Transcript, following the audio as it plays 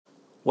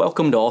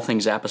Welcome to All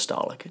Things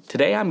Apostolic.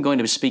 Today I'm going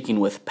to be speaking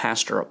with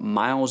Pastor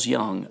Miles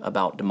Young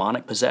about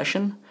demonic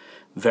possession,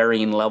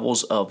 varying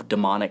levels of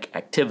demonic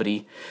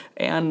activity,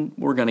 and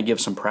we're going to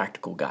give some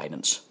practical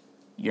guidance.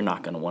 You're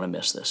not going to want to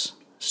miss this.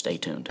 Stay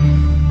tuned.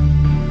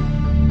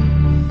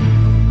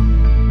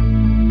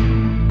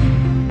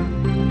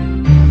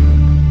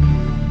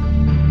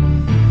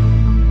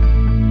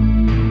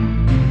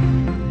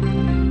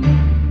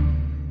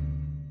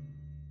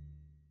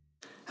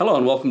 Hello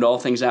and welcome to All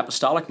Things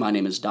Apostolic. My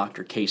name is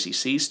Dr. Casey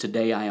Cease.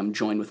 Today I am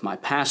joined with my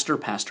pastor,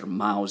 Pastor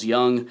Miles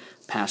Young,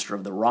 pastor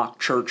of the Rock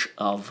Church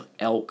of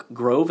Elk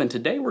Grove. And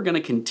today we're going to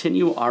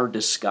continue our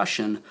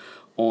discussion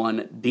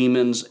on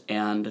demons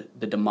and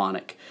the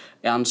demonic.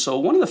 And so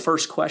one of the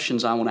first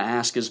questions I want to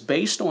ask is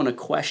based on a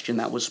question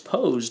that was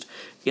posed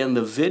in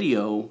the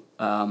video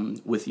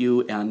with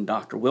you and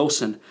Dr.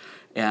 Wilson.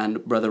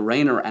 And Brother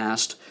Rayner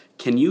asked,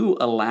 can you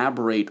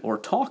elaborate or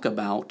talk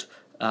about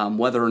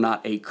whether or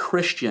not a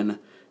Christian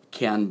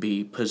can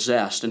be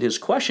possessed? And his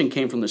question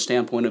came from the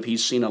standpoint of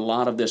he's seen a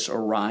lot of this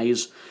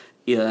arise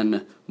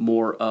in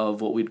more of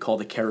what we'd call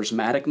the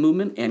charismatic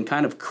movement and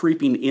kind of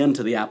creeping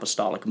into the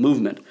apostolic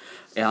movement.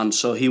 And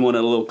so he wanted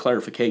a little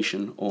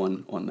clarification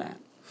on that.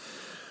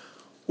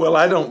 Well,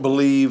 I don't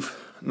believe,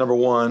 number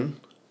one,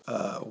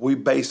 we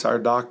base our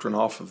doctrine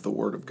off of the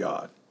Word of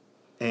God.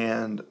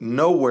 And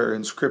nowhere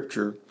in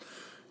Scripture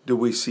do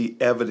we see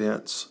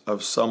evidence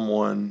of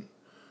someone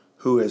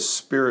who is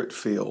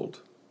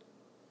Spirit-filled,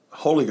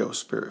 Holy Ghost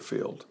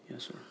Spirit-filled,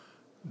 Yes, sir.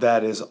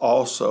 that is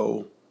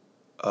also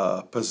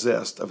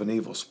possessed of an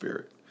evil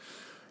spirit.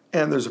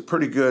 And there's a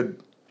pretty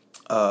good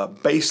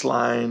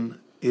baseline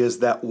is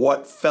that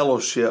what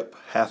fellowship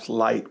hath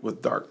light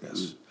with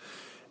darkness?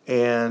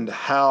 And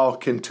how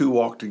can two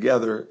walk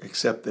together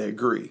except they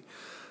agree?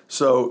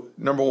 So,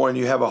 number one,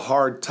 you have a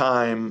hard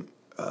time.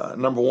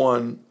 Number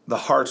one, the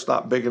heart's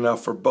not big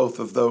enough for both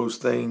of those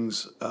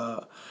things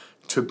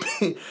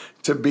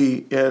to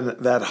be in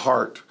that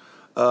heart.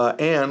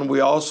 And we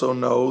also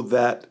know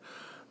that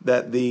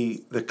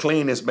the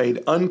clean is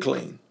made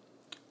unclean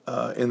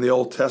in the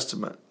Old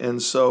Testament.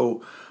 And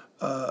so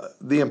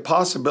the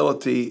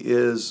impossibility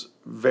is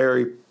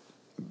very,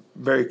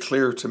 very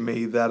clear to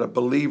me that a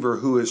believer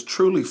who is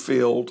truly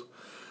filled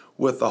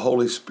with the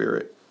Holy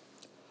Spirit,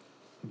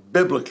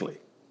 biblically,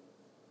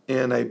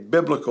 in a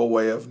biblical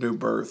way of new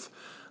birth,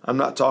 I'm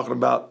not talking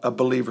about a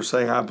believer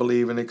saying, I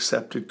believe and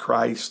accepted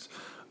Christ.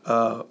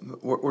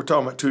 We're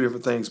talking about two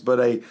different things, but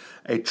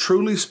a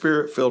truly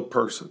Spirit-filled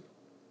person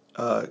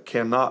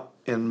cannot,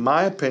 in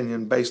my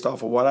opinion, based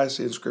off of what I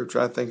see in Scripture,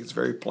 I think it's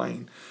very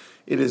plain.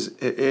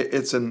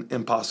 It's an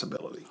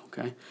impossibility.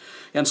 Okay.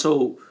 And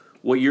so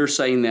what you're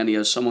saying then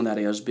is someone's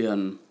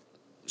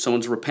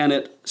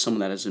repentant, someone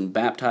that has been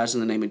baptized in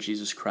the name of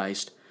Jesus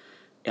Christ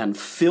and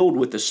filled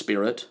with the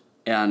Spirit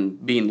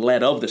and being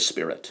led of the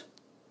Spirit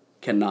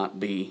cannot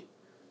be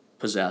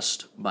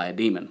possessed by a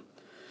demon.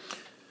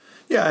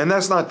 Yeah, and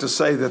that's not to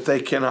say that they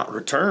cannot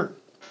return.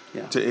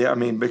 Yeah.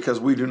 Because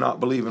we do not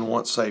believe in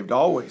once saved,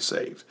 always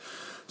saved.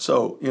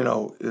 So,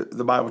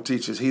 the Bible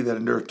teaches he that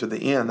endureth to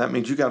the end. That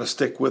means you got to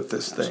stick with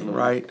this Absolutely. thing,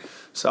 right?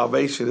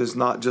 Salvation is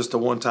not just a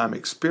one-time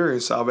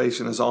experience.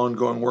 Salvation is an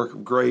ongoing work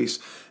of grace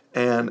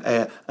and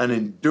an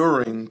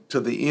enduring to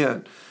the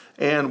end.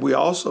 And we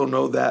also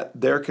know that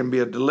there can be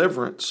a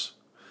deliverance.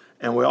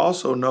 And we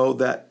also know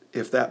that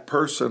if that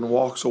person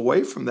walks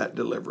away from that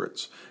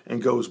deliverance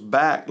and goes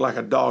back like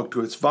a dog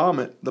to its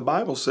vomit, the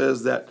Bible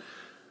says that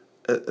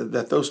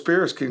those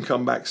spirits can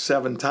come back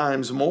 7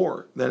 times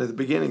more than at the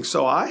beginning.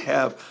 So I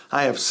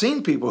have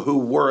seen people who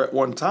were at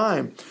one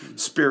time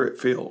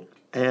Spirit-filled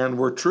and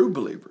were true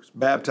believers,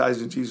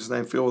 baptized in Jesus'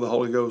 name, filled with the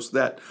Holy Ghost,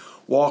 that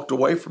walked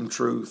away from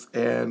truth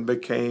and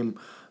became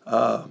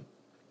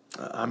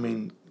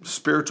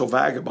spiritual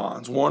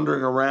vagabonds,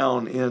 wandering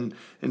around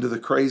into the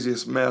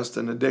craziest mess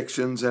and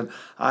addictions, and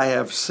I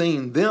have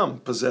seen them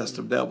possessed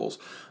of devils.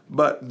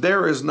 But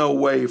there is no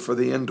way for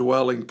the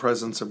indwelling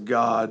presence of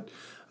God.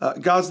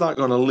 God's not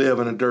going to live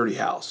in a dirty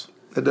house.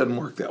 It doesn't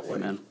work that way.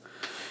 Amen.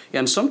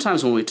 And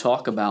sometimes when we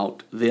talk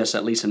about this,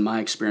 at least in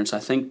my experience, I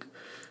think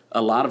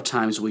a lot of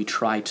times we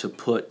try to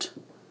put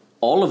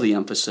all of the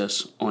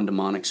emphasis on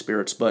demonic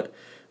spirits, but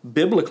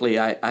biblically,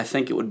 I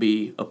think it would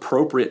be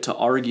appropriate to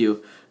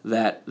argue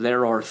that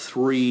there are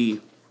 3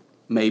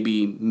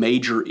 maybe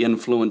major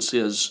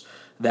influences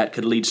that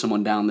could lead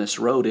someone down this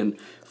road. In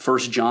 1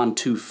 John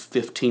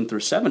 2:15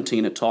 through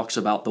 17, it talks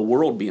about the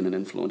world being an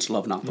influence,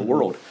 love not the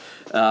world.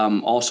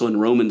 Also in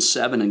Romans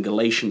 7 and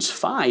Galatians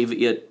 5,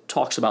 it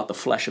talks about the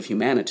flesh of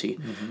humanity.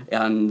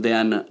 And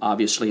then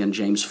obviously in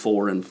James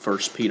 4 and 1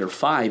 Peter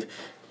 5,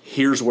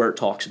 here's where it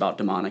talks about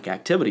demonic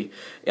activity.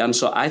 And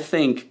so I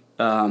think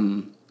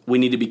we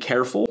need to be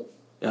careful.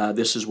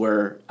 This is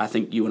where I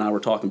think you and I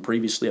were talking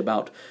previously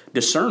about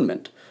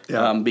discernment,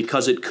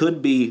 because it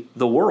could be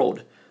the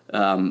world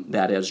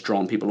that has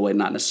drawn people away,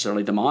 not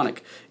necessarily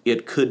demonic.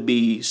 It could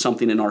be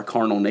something in our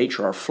carnal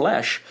nature, our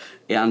flesh,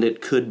 and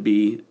it could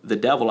be the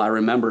devil. I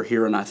remember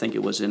hearing, I think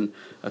it was in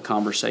a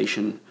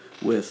conversation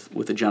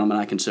with a gentleman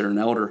I consider an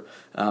elder,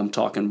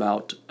 talking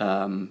about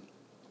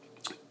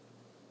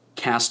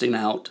casting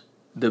out,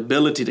 the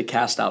ability to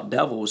cast out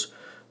devils,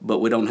 but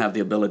we don't have the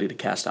ability to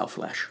cast out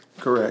flesh.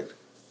 Correct.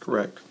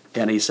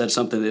 And he said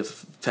something to the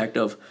effect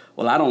of,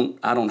 well,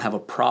 I don't have a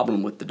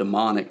problem with the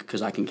demonic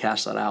because I can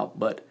cast that out,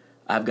 but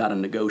I've got to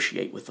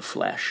negotiate with the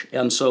flesh.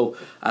 And so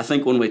I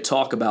think when we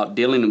talk about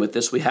dealing with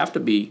this, we have to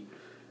be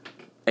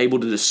able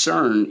to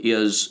discern,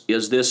 is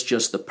this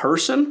just the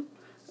person?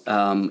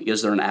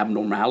 Is there an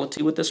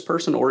abnormality with this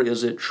person, or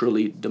is it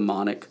truly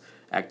demonic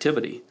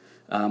activity?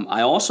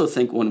 I also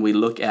think when we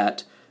look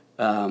at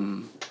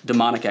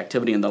demonic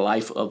activity in the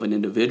life of an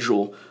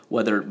individual,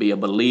 whether it be a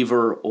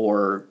believer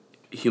or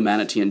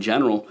humanity in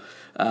general,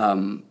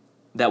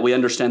 that we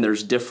understand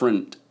there's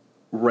different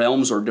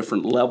realms or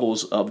different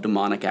levels of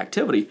demonic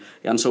activity.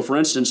 And so, for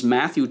instance,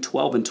 Matthew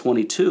 12 and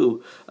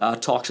 22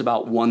 talks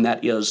about one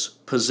that is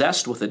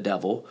possessed with a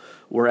devil,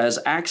 whereas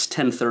Acts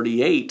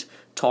 10:38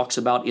 talks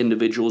about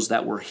individuals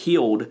that were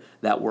healed,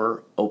 that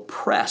were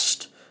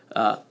oppressed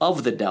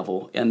of the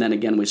devil. And then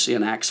again, we see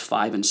in Acts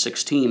 5 and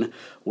 16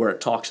 where it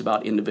talks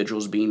about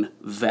individuals being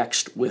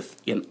vexed with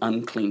an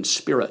unclean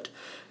spirit.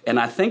 And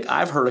I think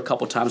I've heard a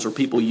couple times where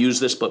people use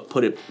this but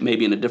put it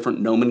maybe in a different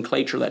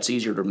nomenclature that's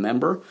easier to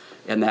remember,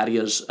 and that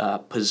is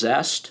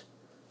possessed,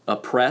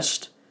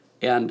 oppressed,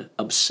 and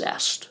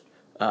obsessed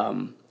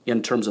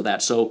in terms of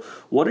that. So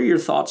what are your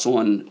thoughts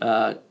on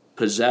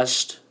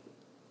possessed,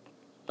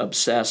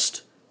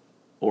 obsessed,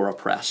 or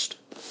oppressed?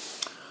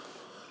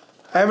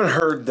 I haven't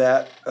heard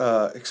that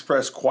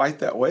expressed quite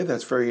that way.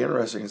 That's very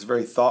interesting. It's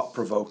very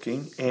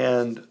thought-provoking.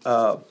 And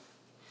let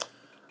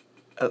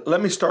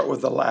me start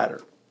with the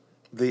latter,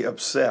 the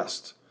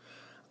obsessed.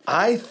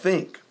 I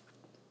think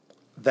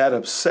that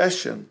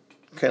obsession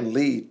can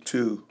lead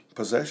to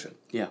possession.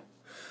 Yeah.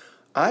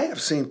 I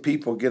have seen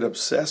people get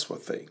obsessed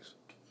with things.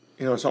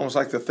 You know, it's almost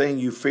like the thing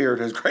you feared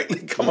has greatly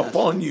come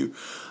upon you.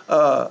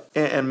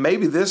 And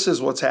maybe this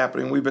is what's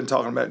happening. We've been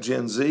talking about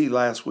Gen Z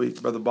last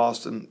week, Brother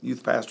Boston,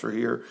 youth pastor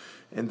here,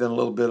 and then a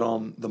little bit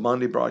on the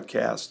Monday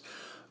broadcast.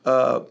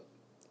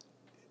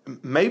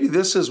 Maybe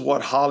this is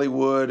what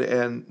Hollywood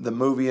and the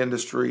movie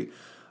industry,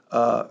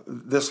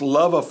 this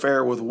love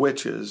affair with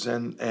witches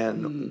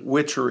and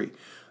witchery,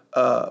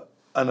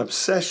 an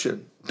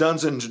obsession,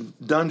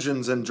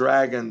 Dungeons and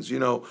Dragons, you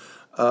know,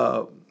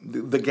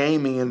 the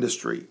gaming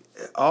industry.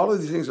 All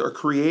of these things are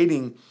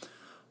creating,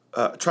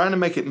 trying to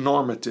make it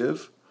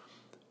normative,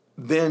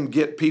 then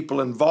get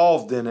people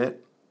involved in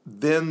it,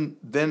 then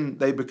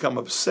they become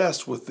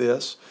obsessed with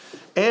this.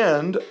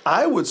 And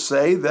I would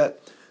say that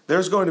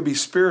there's going to be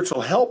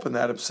spiritual help in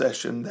that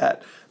obsession,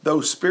 that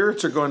those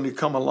spirits are going to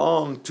come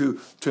along to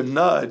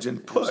nudge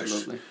and push.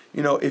 Absolutely.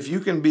 You know, if you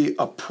can be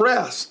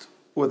oppressed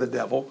with a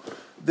devil,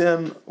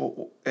 then,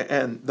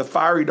 and the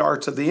fiery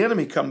darts of the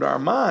enemy come to our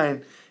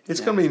mind, it's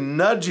going to be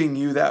nudging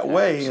you that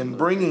way. Absolutely. And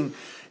bringing,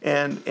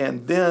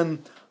 and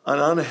then an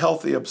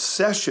unhealthy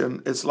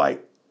obsession, it's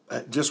like, I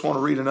just want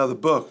to read another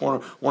book,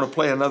 want to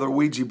play another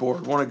Ouija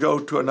board, want to go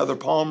to another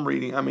palm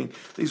reading. I mean,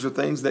 these are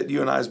things that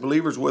you and I as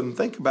believers wouldn't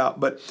think about.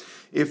 But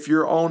if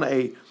you're on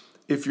a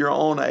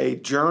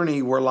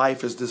journey where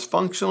life is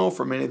dysfunctional,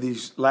 for many of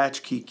these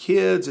latchkey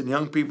kids and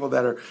young people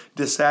that are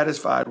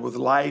dissatisfied with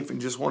life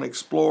and just want to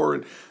explore,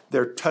 and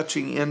they're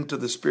touching into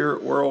the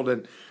spirit world.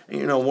 And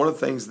you know, one of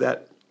the things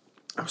that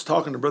I was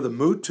talking to Brother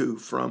Mutu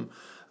from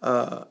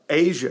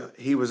Asia.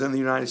 He was in the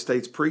United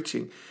States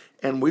preaching,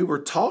 and we were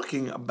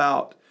talking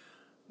about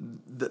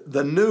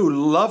the new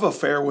love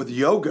affair with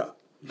yoga,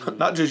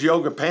 not just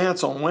yoga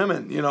pants on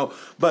women, you know,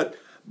 but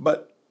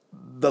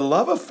the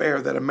love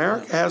affair that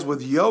America has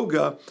with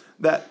yoga,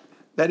 that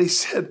he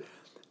said,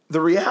 the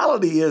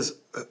reality is,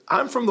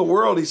 I'm from the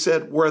world, he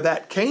said, where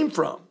that came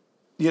from,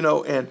 you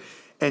know,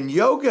 and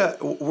yoga,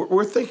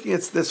 we're thinking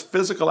it's this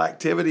physical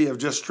activity of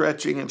just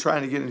stretching and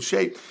trying to get in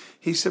shape.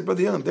 He said,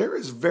 Brother Young, there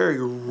is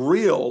very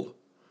real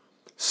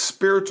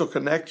spiritual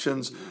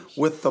connections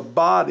with the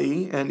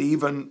body, and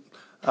even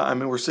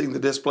we're seeing the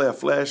display of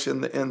flesh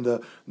in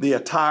the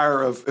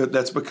attire of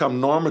that's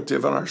become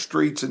normative on our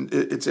streets, and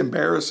it's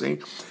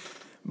embarrassing.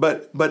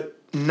 But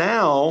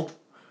now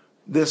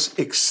this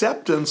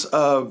acceptance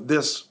of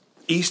this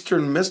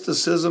Eastern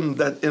mysticism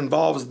that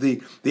involves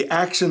the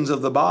actions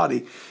of the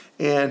body,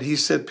 and he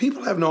said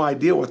people have no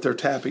idea what they're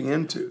tapping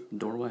into.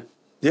 Doorway.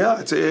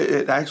 Yeah,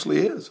 it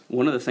actually is.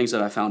 One of the things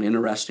that I found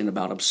interesting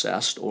about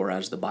obsessed, or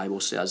as the Bible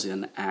says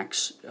in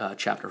Acts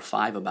chapter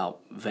 5 about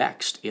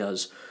vexed,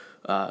 is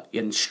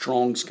in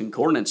Strong's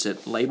Concordance,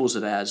 it labels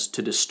it as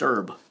to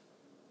disturb,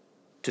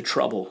 to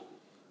trouble,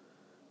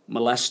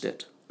 molest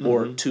it,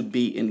 or to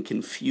be in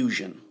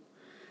confusion.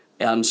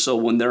 And so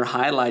when they're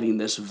highlighting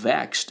this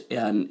vexed,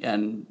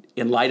 and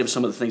in light of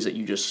some of the things that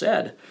you just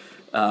said,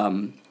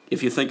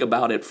 if you think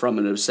about it from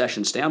an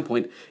obsession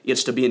standpoint,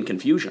 it's to be in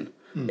confusion.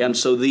 And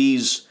so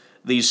these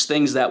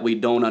things that we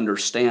don't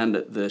understand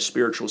the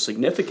spiritual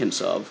significance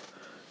of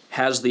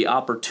has the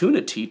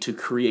opportunity to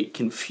create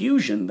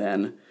confusion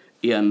then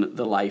in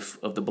the life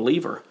of the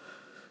believer.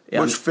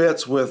 And which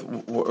fits with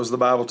what was the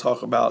Bible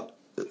talk about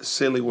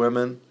silly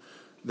women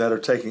that are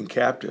taken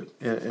captive,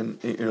 and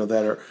you know,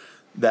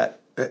 that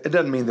it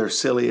doesn't mean they're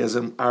silly as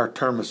in our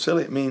term of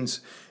silly. It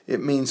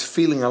means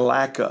feeling a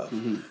lack of.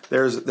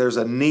 There's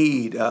a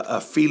need,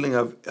 a feeling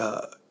of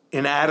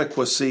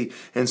inadequacy,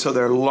 and so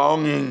they're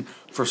longing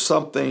for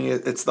something.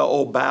 It's the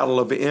old battle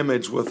of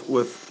image with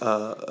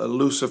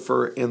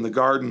Lucifer in the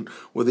garden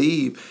with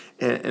Eve,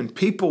 and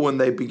people, when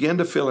they begin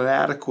to feel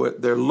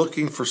inadequate, they're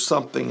looking for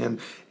something,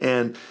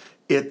 and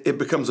it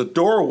becomes a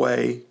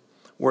doorway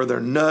where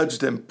they're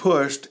nudged and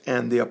pushed,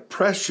 and the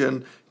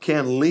oppression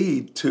can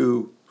lead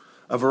to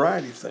a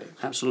variety of things.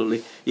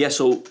 Absolutely. Yeah,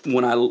 so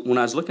when I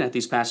was looking at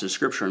these passages of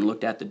Scripture and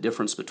looked at the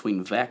difference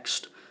between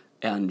vexed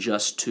and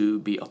just to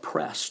be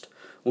oppressed,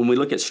 when we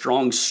look at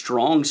Strong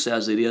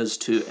says it is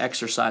to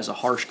exercise a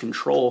harsh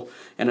control,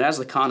 and it has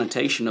the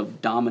connotation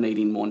of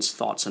dominating one's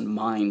thoughts and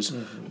minds,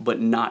 but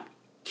not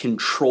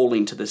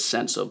controlling to the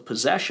sense of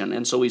possession.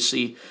 And so we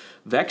see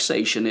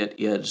vexation, it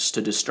is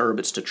to disturb,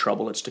 it's to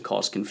trouble, it's to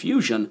cause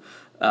confusion.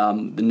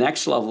 The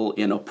next level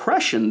in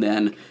oppression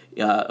then,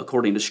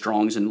 according to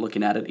Strong's and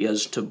looking at it,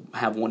 is to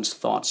have one's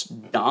thoughts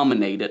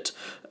dominate it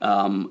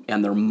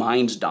and their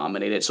minds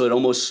dominate it. So it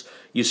almost,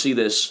 you see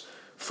this,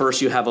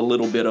 first you have a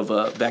little bit of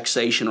a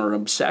vexation or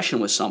obsession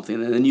with something,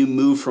 and then you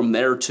move from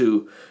there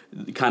to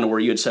kind of where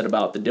you had said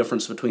about the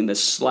difference between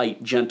this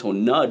slight, gentle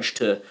nudge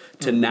to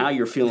now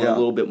you're feeling a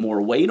little bit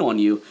more weight on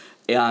you.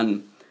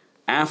 And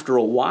after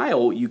a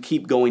while, you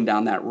keep going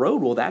down that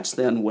road. Well, that's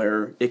then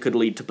where it could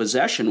lead to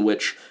possession,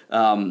 which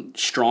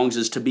Strong's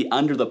is to be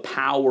under the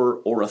power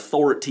or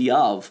authority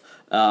of.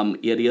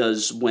 It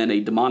is when a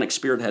demonic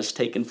spirit has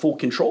taken full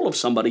control of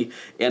somebody,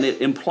 and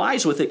it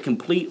implies with it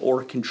complete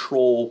or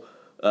control,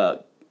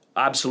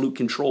 absolute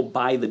control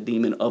by the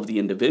demon of the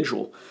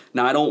individual.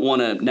 Now, I don't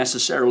want to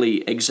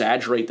necessarily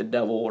exaggerate the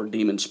devil or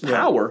demon's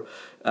power,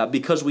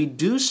 because we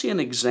do see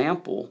an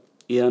example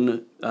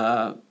in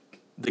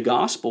the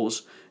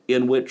Gospels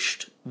in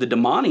which the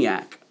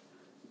demoniac,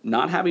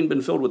 not having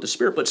been filled with the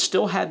Spirit, but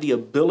still had the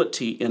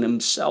ability in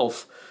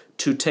himself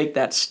to take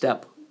that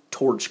step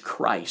towards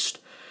Christ.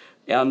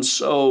 And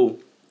so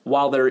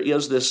while there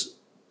is this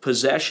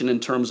possession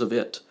in terms of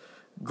it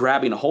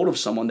grabbing a hold of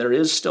someone, there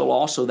is still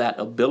also that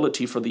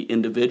ability for the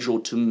individual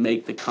to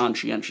make the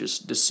conscientious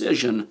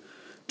decision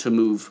to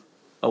move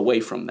away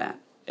from that.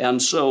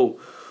 And so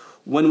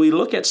when we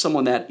look at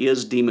someone that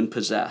is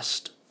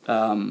demon-possessed,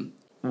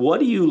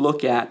 what do you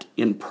look at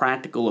in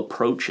practical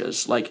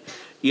approaches? Like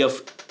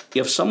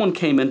if someone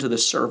came into the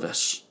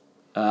service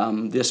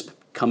this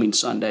coming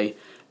Sunday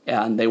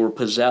and they were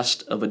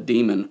possessed of a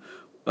demon,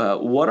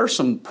 what are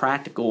some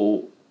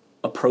practical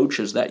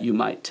approaches that you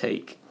might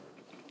take?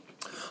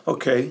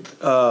 Okay.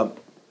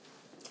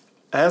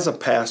 As a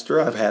pastor,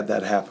 I've had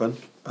that happen.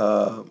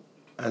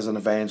 As an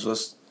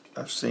evangelist,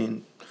 I've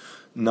seen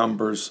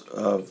numbers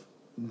of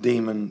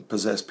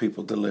demon-possessed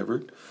people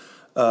delivered.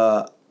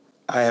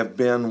 I have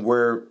been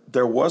where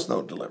there was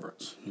no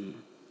deliverance,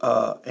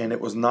 and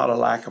it was not a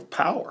lack of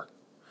power,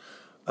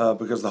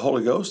 because the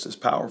Holy Ghost is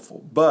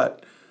powerful,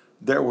 but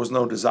there was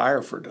no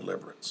desire for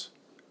deliverance.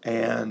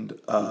 And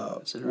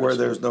where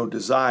there's no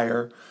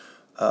desire,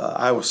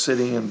 I was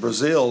sitting in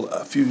Brazil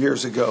a few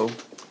years ago,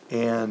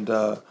 and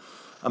a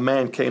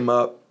man came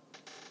up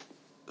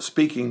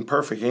speaking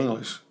perfect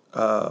English,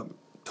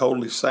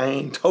 totally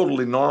sane,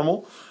 totally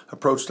normal,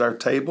 approached our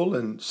table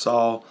and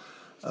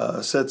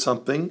said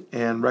something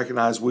and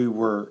recognized we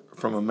were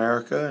from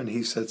America, and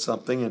he said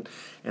something,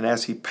 and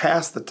as he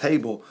passed the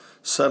table,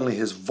 suddenly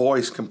his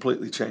voice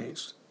completely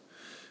changed.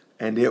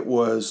 And it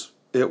was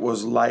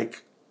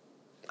like,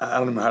 I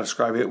don't know how to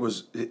describe it. It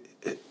was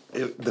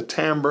the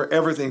timbre,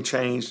 everything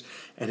changed,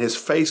 and his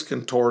face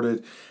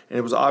contorted, and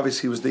it was obvious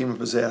he was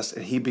demon-possessed,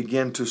 and he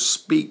began to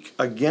speak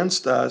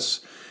against us,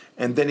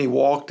 and then he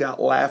walked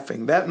out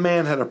laughing. That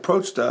man had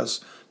approached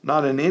us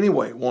not in any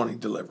way wanting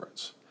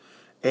deliverance,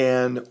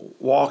 and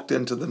walked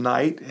into the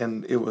night,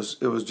 and it was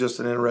just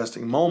an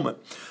interesting moment.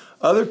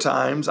 Other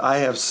times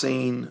I was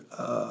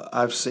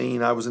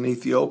in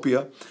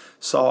Ethiopia,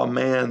 saw a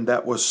man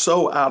that was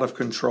so out of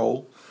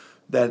control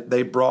that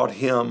they brought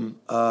him,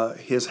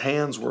 his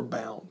hands were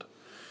bound,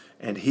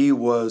 and he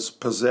was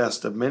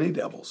possessed of many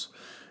devils.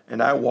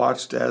 And I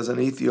watched as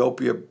an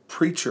Ethiopia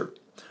preacher.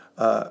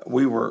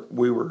 We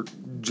were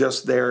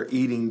just there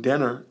eating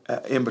dinner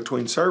in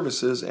between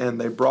services, and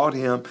they brought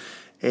him,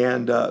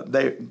 and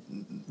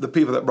the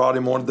people that brought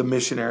him on, the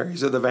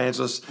missionaries or the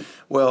evangelists,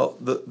 well,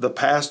 the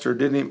pastor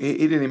didn't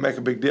even make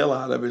a big deal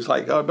out of it. He's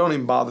like, oh, don't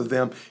even bother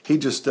them. He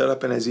just stood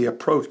up, and as he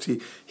approached,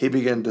 he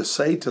began to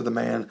say to the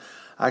man,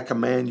 I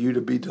command you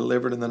to be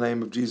delivered in the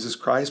name of Jesus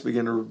Christ,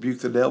 began to rebuke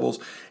the devils.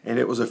 And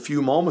it was a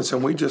few moments,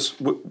 and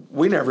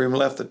we never even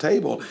left the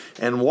table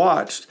and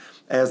watched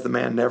as the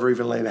man never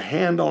even laid a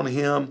hand on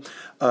him.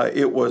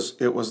 It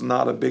was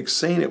not a big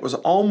scene. It was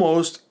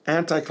almost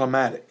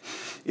anticlimactic.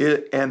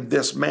 And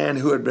this man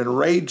who had been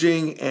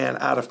raging and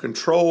out of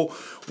control,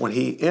 when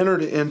he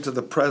entered into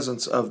the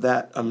presence of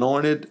that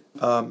anointed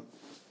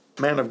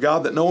man of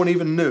God that no one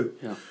even knew,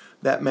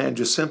 that man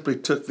just simply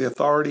took the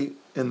authority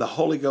in the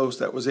Holy Ghost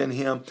that was in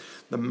him.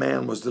 The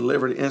man was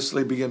delivered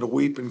instantly, began to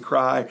weep and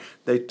cry.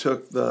 They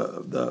took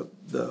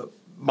the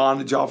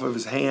bondage off of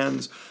his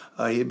hands.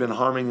 He had been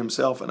harming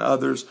himself and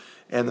others,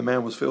 and the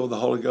man was filled with the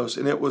Holy Ghost.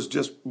 And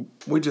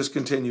we just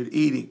continued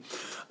eating.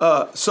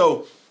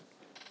 So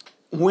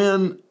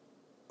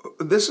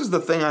this is the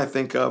thing I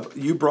think of.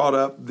 You brought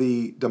up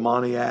the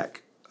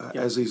demoniac,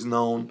 as he's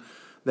known,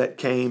 that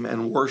came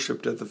and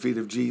worshiped at the feet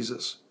of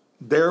Jesus.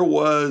 There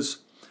was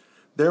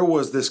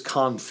this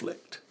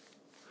conflict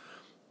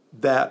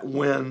that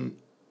when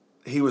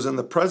he was in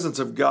the presence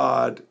of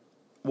God,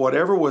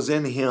 whatever was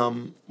in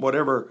him,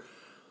 whatever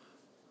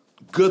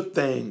good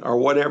thing or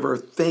whatever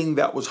thing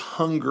that was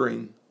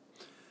hungering,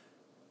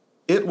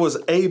 it was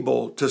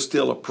able to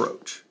still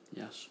approach.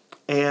 Yes.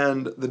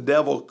 And the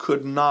devil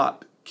could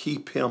not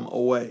keep him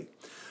away.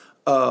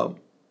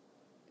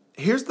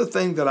 Here's the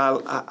thing that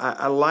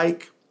I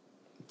like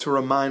to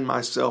remind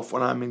myself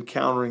when I'm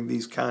encountering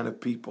these kind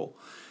of people,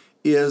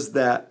 is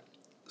that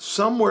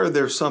somewhere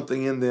there's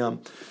something in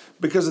them,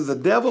 because if the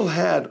devil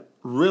had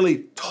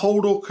really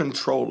total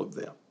control of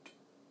them,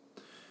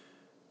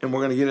 and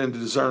we're going to get into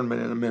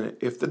discernment in a minute,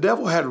 if the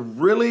devil had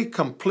really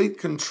complete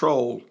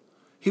control,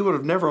 he would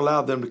have never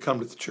allowed them to come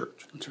to the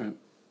church. That's right.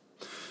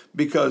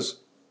 Because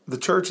the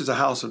church is a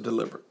house of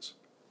deliverance.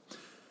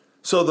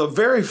 So the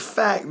very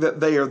fact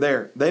that they are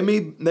there, they may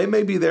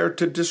be there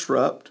to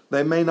disrupt.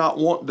 They may not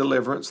want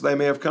deliverance. They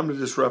may have come to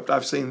disrupt.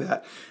 I've seen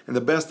that. And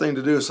the best thing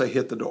to do is say,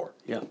 hit the door.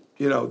 Yeah.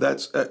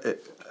 That's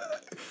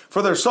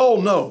for their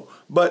soul, no.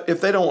 But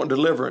if they don't want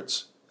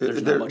deliverance,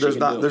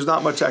 there's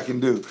not much I can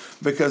do,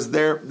 because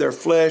their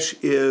flesh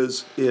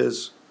is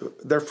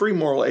they're free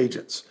moral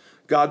agents.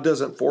 God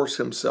doesn't force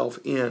himself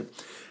in.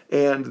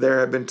 And there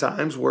have been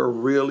times where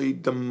really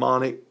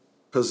demonic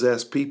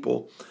possessed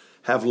people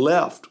have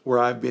left where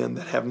I've been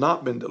that have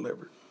not been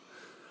delivered,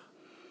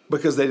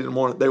 because they didn't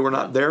want it. They were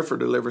not there for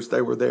deliverance.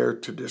 They were there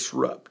to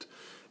disrupt.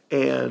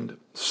 And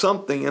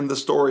something in the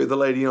story of the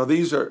lady,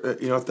 these are,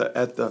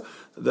 at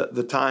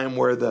the time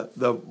where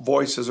the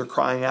voices are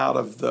crying out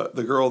of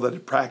the girl that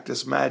had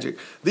practiced magic.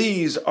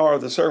 These are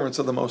the servants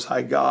of the Most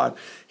High God.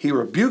 He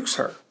rebukes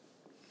her.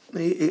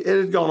 It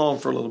had gone on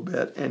for a little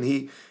bit, and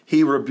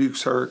he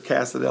rebukes her,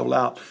 casts the devil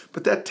out.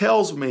 But that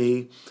tells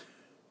me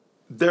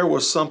there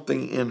was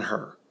something in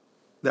her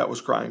that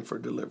was crying for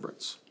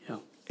deliverance. Yeah.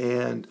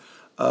 And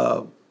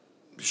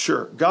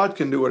sure, God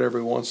can do whatever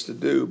he wants to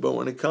do, but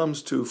when it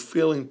comes to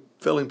filling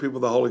people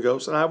with the Holy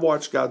Ghost, and I've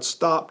watched God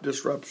stop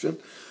disruption,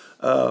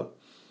 the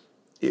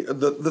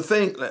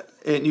thing,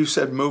 and you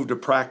said move to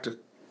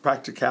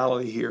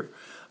practicality here.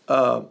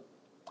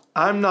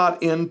 I'm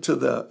not into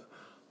the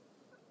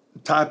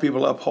tie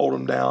people up, hold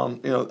them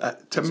down.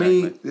 To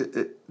me,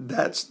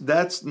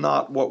 that's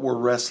not what we're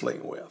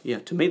wrestling with. Yeah,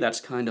 to me, that's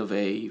kind of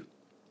a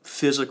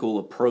physical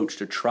approach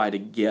to try to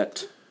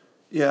get.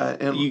 Yeah,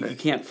 and you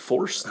can't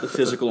force the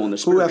physical and the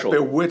who spiritual.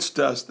 have bewitched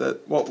us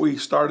that what we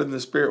started in the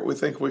spirit, we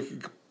think we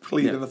can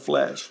complete in the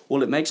flesh.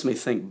 Well, it makes me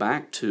think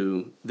back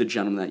to the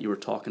gentleman that you were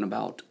talking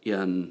about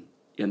in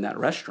that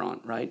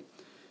restaurant, right?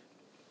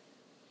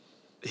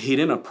 He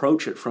didn't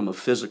approach it from a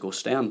physical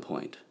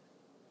standpoint.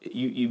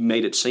 You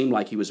made it seem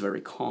like he was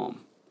very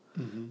calm.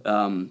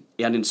 Mm-hmm.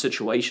 And in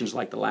situations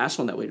like the last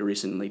one that we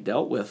recently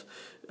dealt with,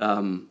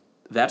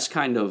 that's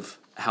kind of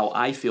how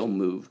I feel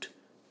moved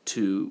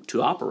to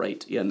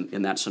operate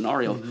in that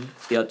scenario.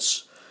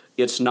 Mm-hmm.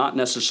 It's not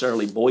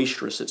necessarily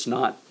boisterous.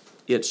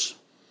 It's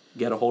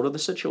get a hold of the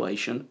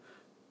situation,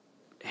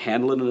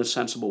 handle it in a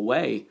sensible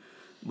way.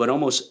 But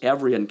almost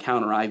every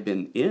encounter I've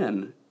been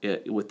in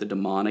with the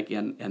demonic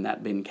and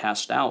that being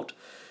cast out,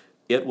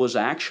 it was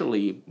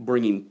actually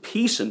bringing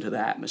peace into the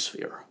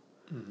atmosphere,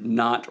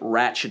 not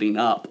ratcheting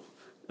up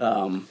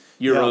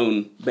your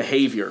own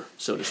behavior,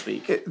 so to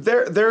speak.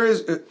 There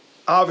is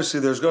obviously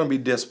there's going to be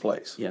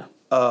displays. Yeah.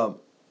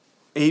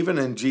 Even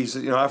in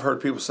Jesus, I've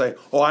heard people say,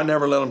 "Oh, I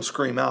never let them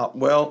scream out."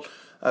 Well,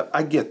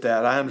 I get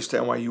that. I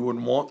understand why you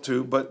wouldn't want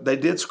to, but they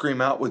did scream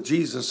out with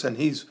Jesus, and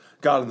he's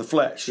God in the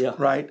flesh,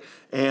 right?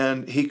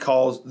 And he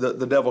calls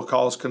the devil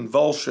calls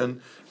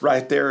convulsion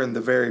right there in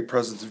the very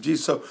presence of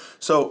Jesus.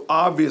 So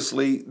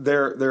obviously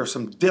there are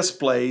some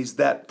displays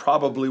that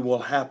probably will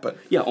happen.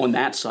 Yeah, on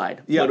that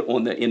side. Yeah. But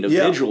on the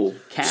individual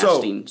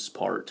castings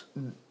part.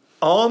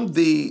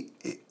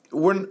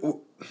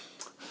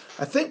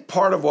 I think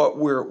part of what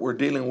we're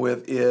dealing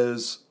with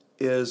is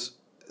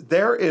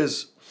there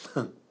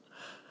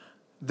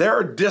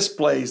are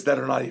displays that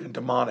are not even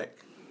demonic.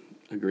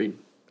 Agreed.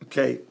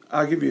 Okay,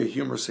 I'll give you a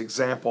humorous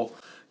example.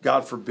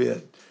 God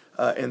forbid,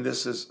 and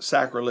this is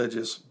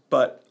sacrilegious,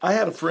 but I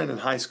had a friend in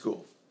high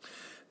school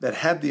that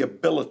had the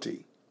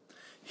ability.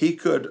 He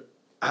could,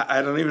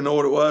 I don't even know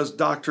what it was,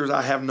 doctors,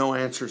 I have no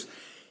answers.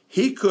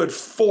 He could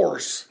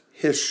force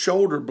his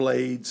shoulder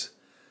blades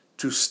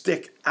to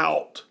stick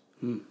out.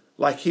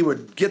 Like he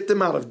would get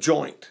them out of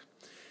joint.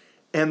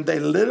 And they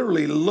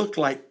literally looked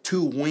like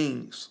two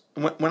wings.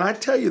 When I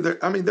tell you,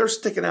 they're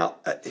sticking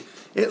out.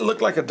 It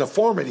looked like a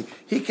deformity.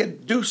 He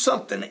could do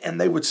something and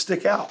they would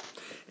stick out.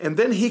 And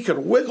then he could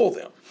wiggle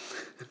them.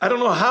 I don't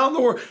know how in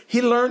the world.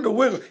 He learned to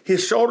wiggle.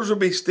 His shoulders would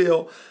be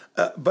still,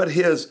 but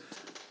his,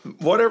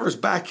 whatever's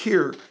back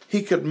here,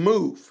 he could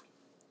move.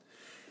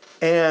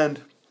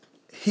 And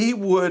he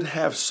would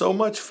have so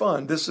much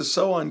fun. This is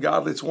so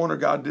ungodly. It's a wonder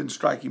God didn't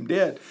strike him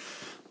dead.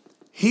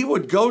 He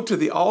would go to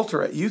the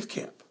altar at youth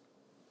camp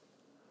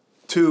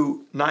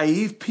to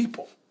naive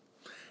people,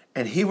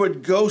 and he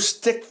would go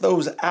stick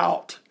those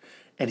out,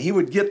 and he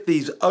would get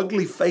these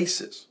ugly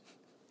faces,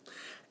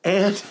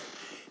 and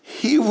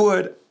he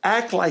would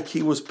act like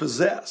he was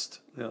possessed.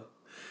 Yeah.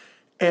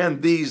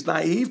 And these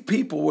naive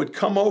people would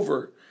come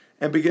over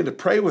and begin to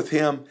pray with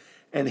him,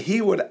 and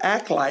he would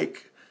act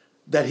like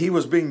that he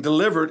was being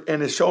delivered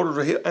and his shoulders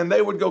were healed, and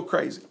they would go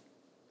crazy.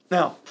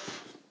 Now,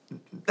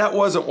 that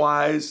wasn't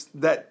wise.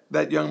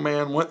 That young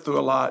man went through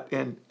a lot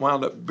and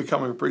wound up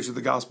becoming a preacher of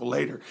the gospel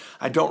later.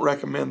 I don't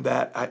recommend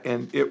that,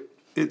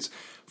 it's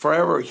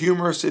forever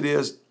humorous. It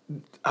is.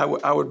 I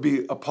would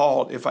be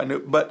appalled if I knew.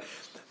 But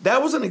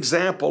that was an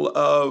example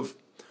of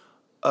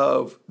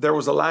there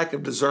was a lack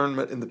of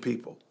discernment in the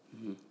people.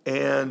 Mm-hmm.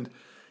 And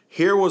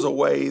here was a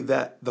way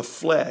that the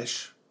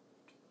flesh,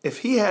 if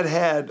he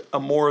had a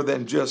more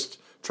than just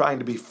trying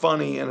to be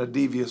funny in a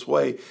devious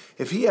way,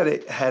 if he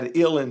had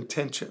ill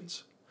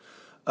intentions,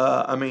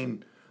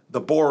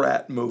 the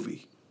Borat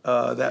movie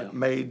that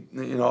made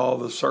all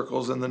the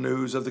circles in the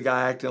news of the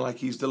guy acting like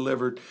he's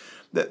delivered.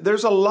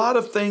 There's a lot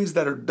of things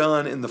that are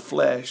done in the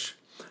flesh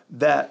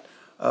that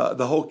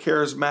the whole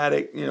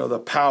charismatic, the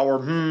power,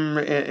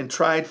 and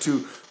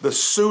the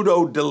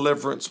pseudo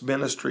deliverance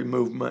ministry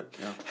movement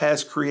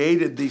has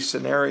created these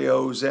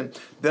scenarios, and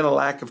then a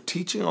lack of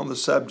teaching on the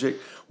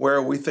subject where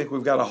we think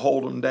we've got to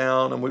hold them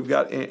down, and we've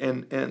got,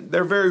 and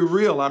they're very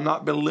real. I'm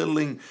not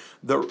belittling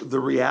the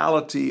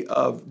reality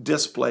of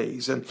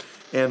displays, and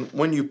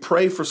when you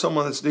pray for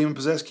someone that's demon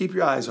possessed, keep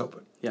your eyes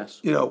open. Yes.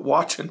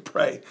 Watch and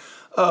pray.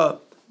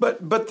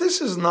 But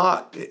this is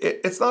not,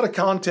 it's not a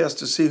contest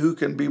to see who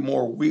can be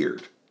more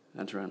weird.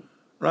 That's right.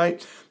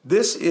 Right?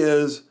 This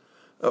is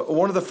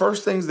one of the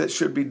first things that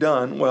should be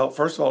done. Well,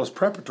 first of all, is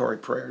preparatory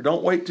prayer.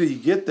 Don't wait till you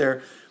get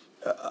there.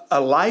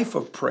 A life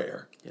of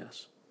prayer.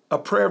 Yes. A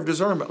prayer of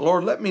discernment.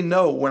 Lord, let me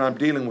know when I'm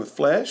dealing with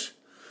flesh,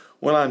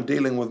 when I'm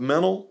dealing with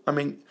mental.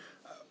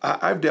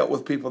 I've dealt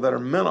with people that are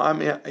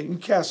mental. You can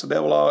cast the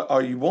devil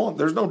all you want.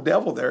 There's no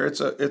devil there.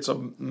 It's a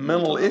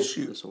mental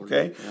issue. Disorder.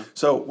 Okay? Yeah.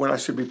 So when I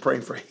should be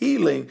praying for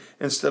healing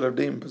instead of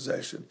demon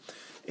possession.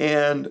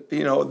 And,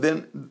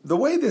 then the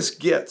way this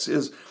gets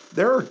is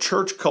there are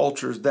church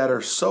cultures that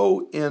are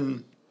so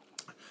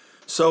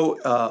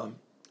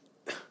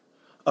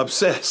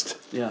obsessed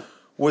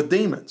with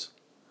demons.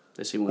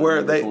 They see one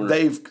where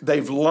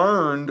they've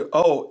learned,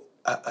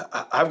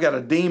 I've got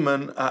a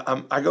demon.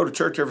 I go to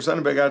church every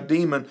Sunday, but I got a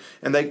demon,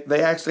 and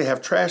they actually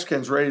have trash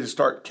cans ready to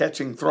start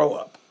catching throw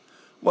up,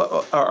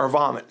 or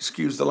vomit.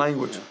 Excuse the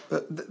language. Yeah.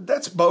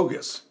 That's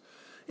bogus.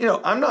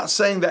 I'm not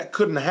saying that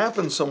couldn't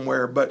happen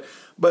somewhere, but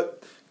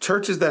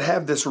churches that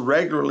have this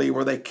regularly,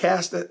 where they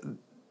cast it,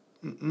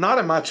 not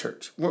in my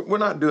church. We're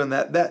not doing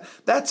that.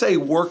 That's a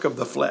work of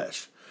the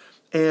flesh,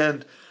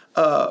 and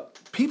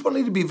people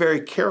need to be very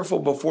careful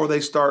before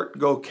they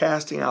go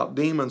casting out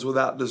demons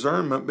without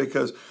discernment,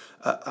 because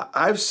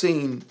I've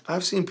seen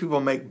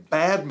people make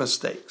bad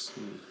mistakes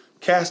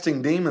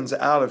casting demons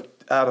out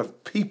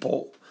of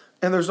people,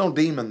 and there's no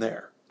demon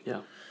there.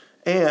 Yeah.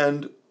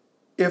 And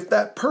if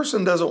that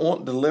person doesn't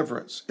want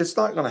deliverance, it's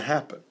not going to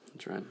happen.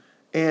 That's right.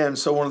 And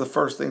so one of the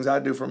first things I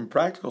do from a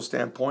practical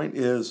standpoint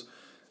is,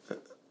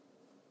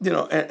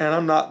 and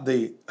I'm not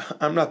the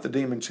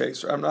demon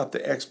chaser. I'm not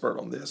the expert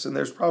on this. And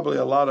there's probably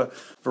a lot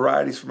of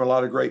varieties from a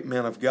lot of great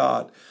men of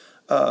God.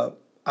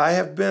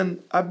 I've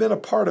been a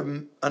part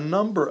of a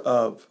number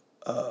of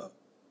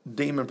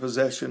demon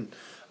possession,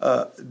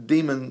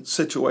 demon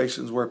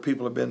situations where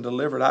people have been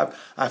delivered.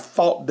 I've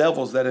fought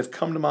devils that have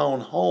come to my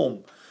own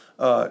home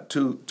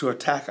to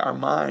attack our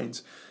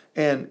minds.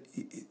 And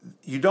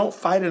you don't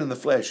fight it in the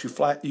flesh. You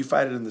fight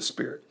it in the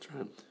spirit. That's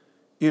right.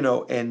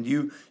 And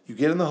you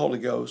get in the Holy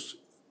Ghost.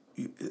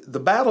 The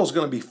battle's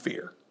going to be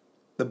fear.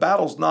 The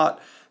battle's not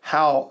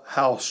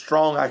how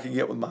strong I can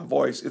get with my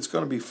voice. It's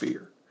going to be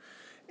fear.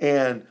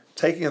 And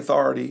taking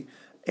authority.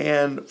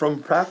 And from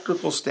a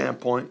practical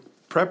standpoint,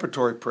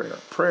 preparatory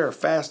prayer,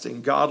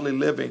 fasting, godly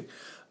living,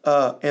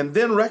 and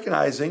then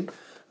recognizing,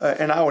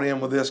 and I would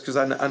end with this because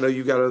I know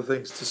you've got other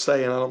things to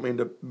say, and I don't mean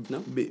to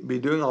be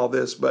doing all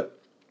this, but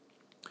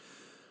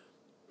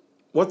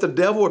what the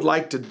devil would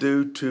like to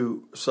do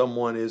to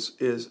someone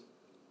is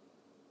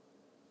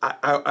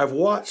I've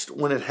watched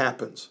when it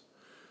happens.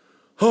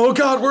 Oh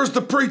God, where's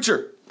the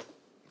preacher?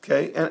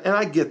 Okay, and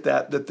I get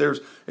that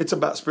it's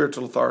about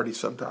spiritual authority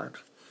sometimes.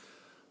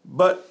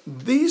 But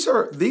these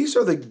are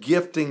the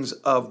giftings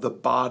of the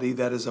body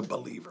that is a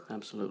believer.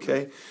 Absolutely.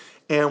 Okay?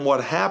 And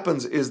what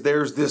happens is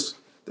there's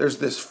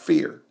this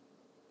fear.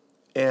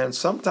 And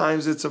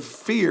sometimes it's a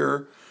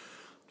fear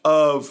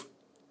of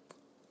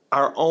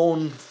our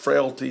own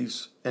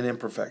frailties and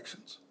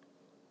imperfections.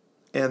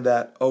 And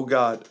that, oh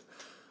God,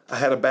 I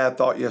had a bad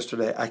thought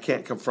yesterday. I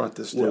can't confront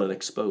this devil. Will it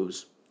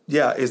expose?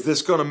 Yeah, is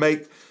this going to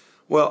make...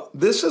 Well,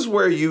 this is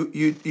where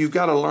you've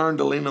got to learn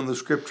to lean on the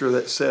scripture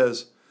that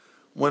says,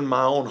 when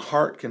my own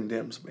heart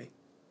condemns me.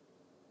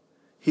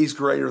 He's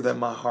greater than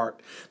my heart.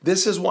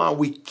 This is why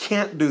we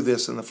can't do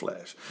this in the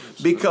flesh.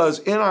 Because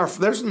in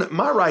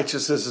my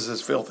righteousness is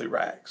as filthy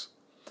rags.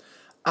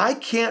 I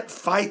can't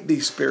fight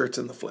these spirits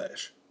in the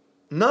flesh.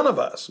 None of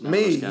us,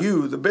 me,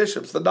 you, the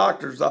bishops, the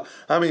doctors, the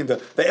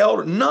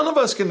elder, none of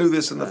us can do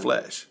this in the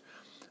flesh.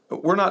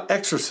 We're not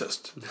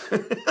exorcists.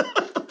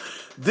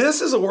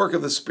 This is a work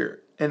of the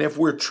Spirit. And if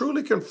we're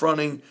truly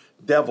confronting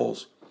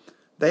devils,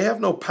 they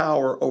have no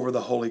power over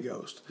the Holy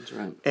Ghost. That's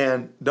right.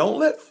 And don't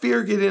let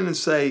fear get in and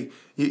say,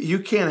 you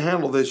can't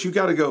handle this. You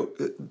got to go.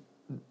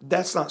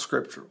 That's not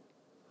scriptural.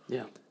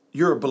 Yeah.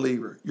 You're a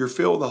believer. You're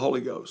filled with the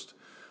Holy Ghost.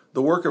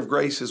 The work of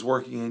grace is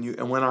working in you.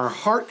 And when our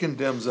heart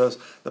condemns us,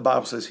 the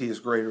Bible says He is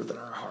greater than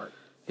our heart.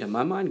 Yeah,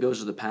 my mind goes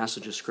to the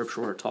passage of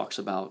Scripture where it talks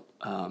about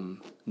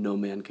no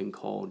man can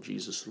call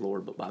Jesus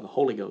Lord but by the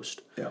Holy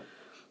Ghost. Yeah.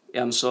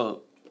 And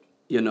so,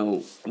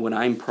 when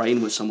I'm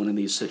praying with someone in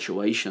these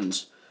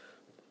situations,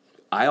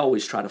 I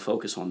always try to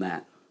focus on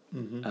that.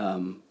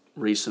 Mm-hmm.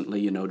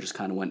 Recently, just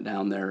kind of went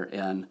down there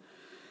and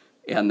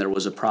there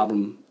was a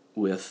problem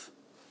with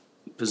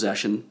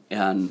possession,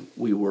 and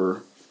we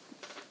were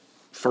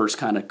first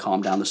kind of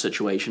calm down the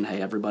situation. Hey,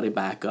 everybody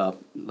back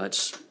up.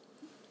 Let's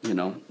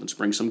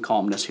bring some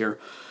calmness here.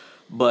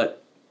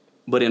 But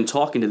in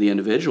talking to the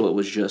individual, it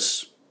was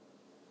just,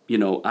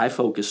 I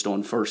focused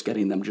on first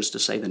getting them just to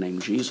say the name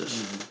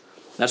Jesus. Mm-hmm.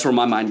 That's where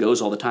my mind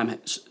goes all the time.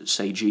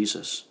 Say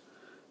Jesus.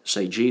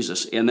 Say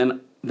Jesus.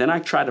 And then I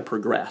try to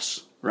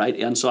progress, right?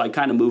 And so I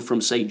kind of move from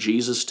say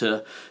Jesus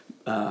to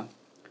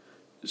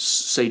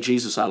say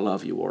Jesus, I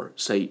love you, or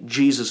say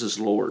Jesus is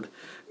Lord.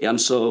 And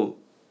so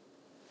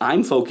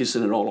I'm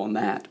focusing it all on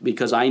that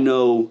because I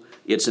know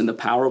it's in the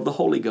power of the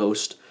Holy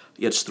Ghost.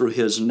 It's through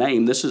His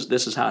name. This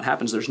is how it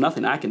happens. There's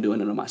nothing I can do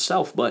in it of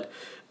myself. But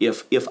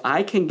if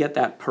I can get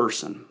that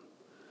person,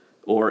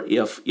 or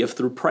if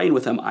through praying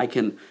with them I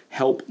can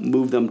help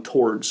move them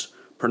towards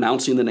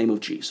pronouncing the name of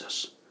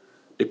Jesus,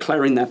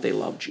 declaring that they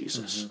love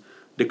Jesus, mm-hmm.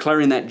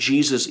 declaring that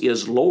Jesus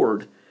is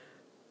Lord,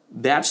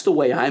 that's the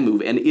way I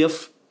move. And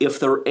if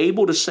they're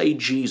able to say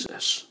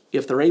Jesus,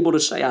 if they're able to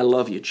say, I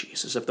love you,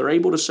 Jesus, if they're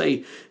able to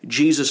say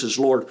Jesus is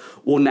Lord,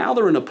 well, now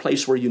they're in a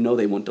place where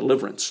they want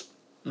deliverance.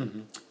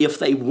 Mm-hmm. If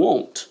they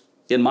won't,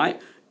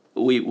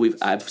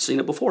 I've seen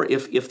it before,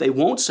 if they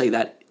won't say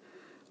that,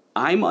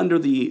 I'm under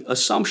the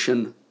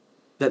assumption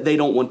that they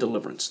don't want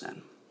deliverance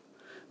then.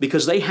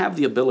 Because they have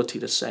the ability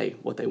to say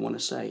what they want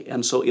to say.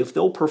 And so if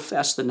they'll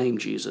profess the name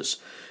Jesus,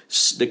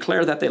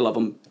 declare that they love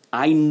Him,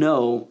 I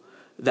know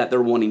that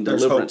they're wanting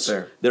deliverance. There's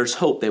hope there. There's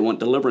hope. They want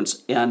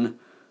deliverance. And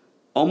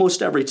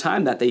almost every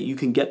time that you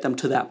can get them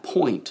to that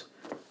point,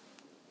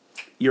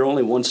 you're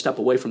only one step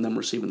away from them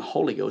receiving the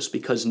Holy Ghost,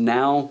 because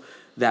now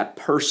that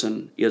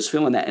person is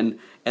feeling that.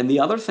 And the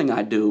other thing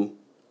I do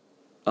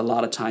a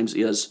lot of times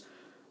is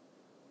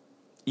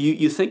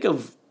you think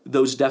of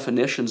those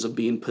definitions of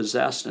being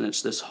possessed, and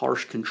it's this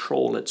harsh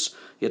control.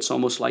 It's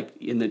almost like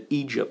in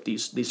Egypt,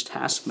 these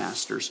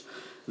taskmasters.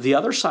 The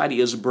other side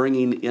is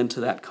bringing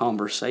into that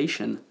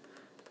conversation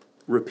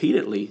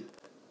repeatedly,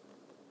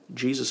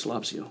 Jesus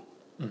loves you.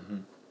 Mm-hmm.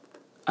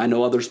 I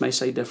know others may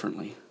say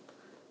differently.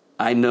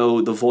 I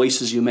know the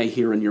voices you may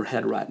hear in your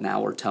head right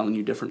now are telling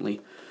you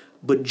differently.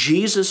 But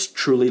Jesus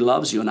truly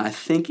loves you, and I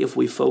think if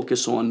we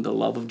focus on the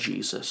love of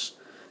Jesus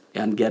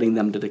and getting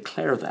them to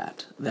declare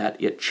that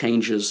it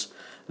changes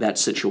that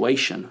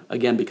situation.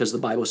 Again, because the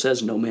Bible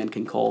says no man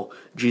can call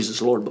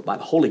Jesus Lord but by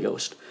the Holy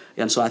Ghost.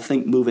 And so I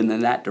think moving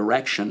in that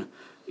direction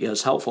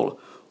is helpful.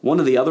 One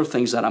of the other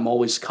things that I'm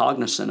always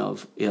cognizant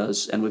of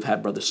is, and we've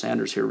had Brother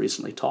Sanders here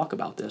recently talk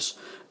about this,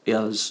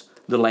 is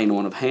the laying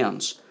on of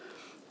hands.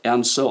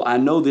 And so I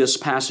know this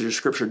passage of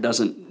Scripture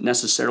doesn't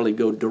necessarily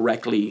go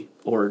directly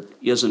or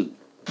isn't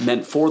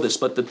meant for this,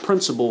 but the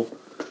principle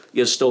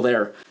is still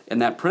there.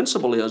 And that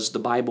principle is, the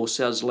Bible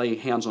says, lay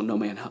hands on no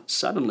man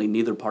suddenly,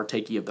 neither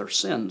partake ye of their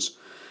sins.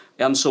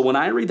 And so when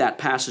I read that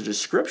passage of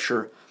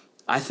Scripture,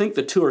 I think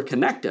the two are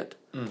connected.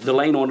 Mm-hmm. The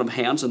laying on of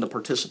hands and the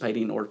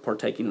participating or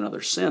partaking in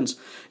other sins.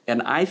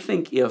 And I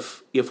think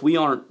if we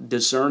aren't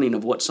discerning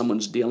of what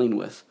someone's dealing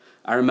with,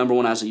 I remember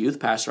when I was a youth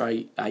pastor,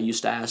 I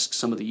used to ask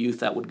some of the youth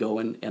that would go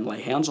and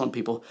lay hands on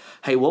people,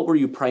 hey, what were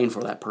you praying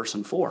for that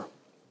person for?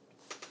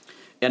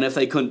 And if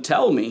they couldn't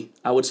tell me,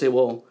 I would say,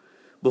 well,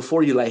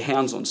 before you lay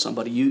hands on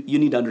somebody, you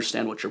need to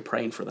understand what you're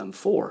praying for them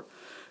for.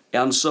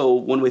 And so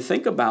when we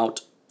think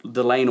about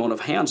the laying on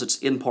of hands, it's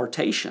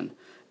impartation.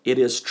 It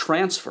is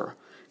transfer.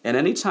 And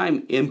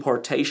anytime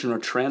impartation or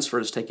transfer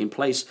is taking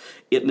place,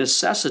 it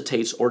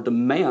necessitates or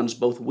demands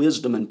both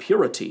wisdom and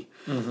purity.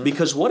 Mm-hmm.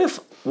 Because what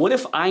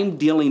if I'm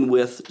dealing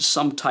with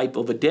some type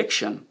of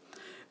addiction,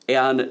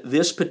 and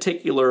this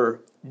particular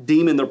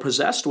demon they're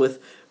possessed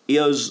with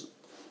is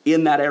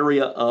in that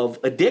area of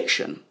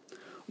addiction?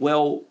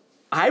 Well,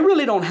 I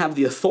really don't have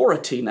the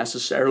authority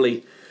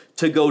necessarily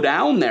to go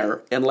down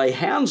there and lay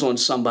hands on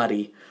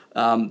somebody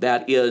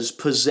that is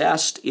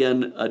possessed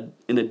in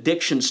an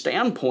addiction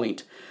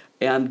standpoint.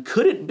 And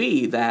could it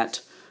be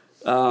that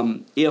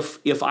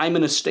if I'm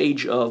in a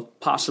stage of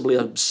possibly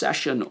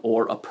obsession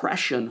or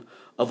oppression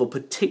of a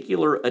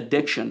particular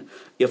addiction,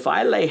 if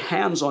I lay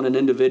hands on an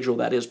individual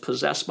that is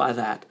possessed by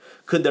that,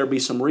 could there be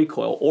some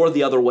recoil? Or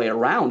the other way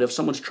around, if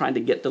someone's trying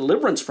to get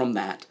deliverance from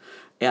that,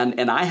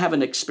 and I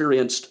haven't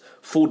experienced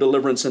full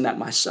deliverance in that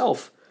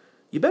myself,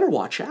 you better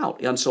watch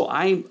out. And so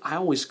I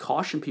always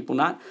caution people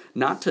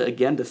not to,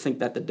 again, to think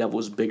that the devil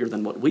is bigger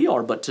than what we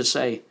are, but to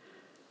say,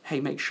 hey,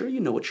 make sure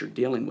you know what you're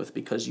dealing with,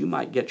 because you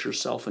might get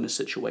yourself in a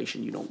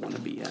situation you don't want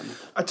to be in.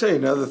 I tell you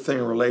another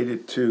thing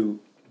related to,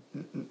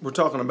 we're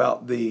talking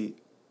about the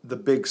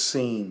big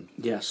scene.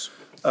 Yes.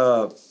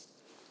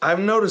 I've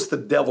noticed the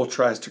devil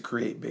tries to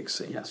create big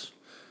scenes. Yes.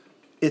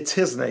 It's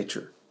his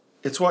nature.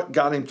 It's what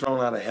got him thrown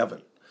out of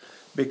heaven,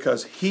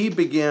 because he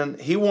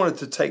wanted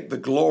to take the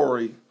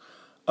glory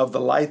of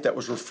the light that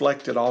was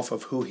reflected off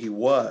of who he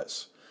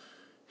was.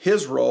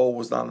 His role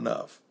was not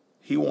enough.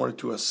 He wanted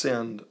to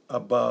ascend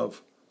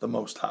above the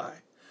Most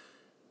High.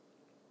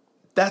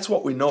 That's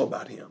what we know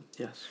about him.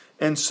 Yes.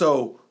 And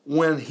so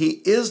when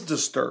he is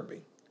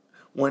disturbing,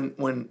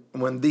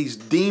 when these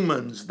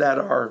demons that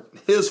are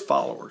his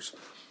followers,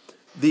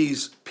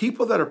 these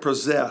people that are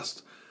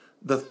possessed,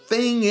 the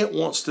thing it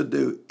wants to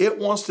do, it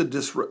wants to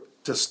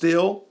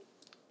steal.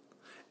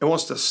 It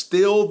wants to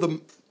steal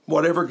the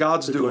whatever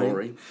God's doing.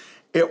 Glory.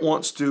 It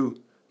wants to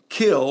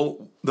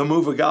kill the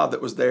move of God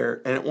that was there,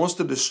 and it wants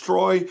to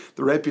destroy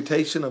the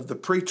reputation of the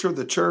preacher,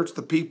 the church,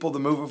 the people, the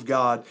move of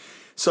God.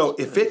 So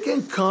if it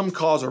can come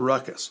cause a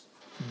ruckus,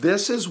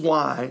 this is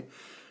why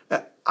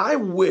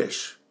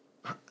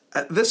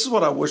this is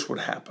what I wish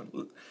would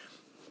happen.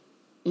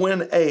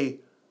 When a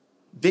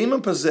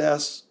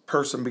demon-possessed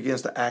person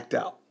begins to act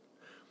out,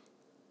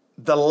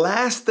 the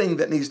last thing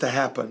that needs to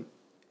happen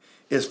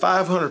is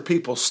 500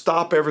 people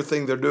stop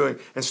everything they're doing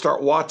and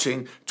start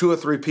watching 2 or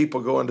 3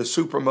 people go into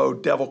super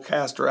mode, devil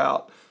caster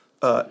out,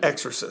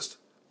 exorcist.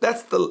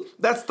 That's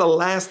the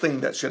last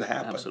thing that should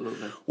happen.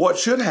 Absolutely. What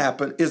should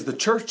happen is the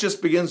church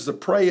just begins to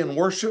pray and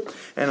worship,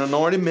 and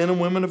anointed men and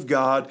women of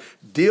God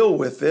deal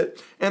with it,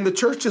 and the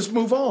church just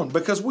move on,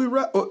 because we're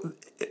not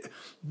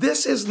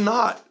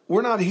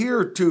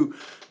here to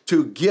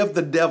give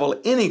the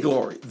devil any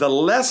glory. The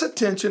less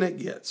attention it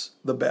gets,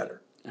 the better.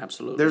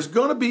 Absolutely. There's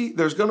going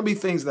to be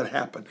things that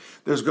happen.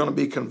 There's going to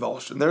be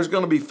convulsion. There's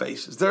going to be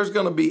faces.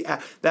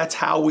 That's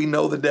how we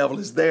know the devil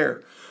is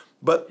there.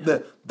 But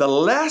the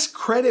less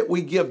credit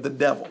we give the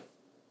devil,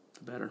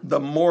 the better.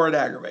 The more it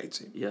aggravates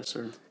him. Yes,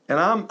 sir. And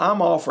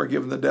I'm all for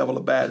giving the devil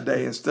a bad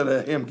day instead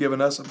of him giving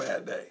us a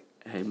bad day.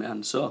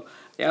 Amen. So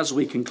as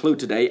we conclude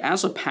today,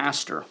 as a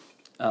pastor,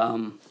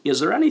 is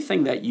there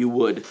anything that you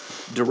would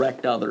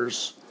direct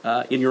others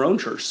in your own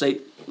church?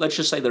 Let's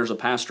just say there's a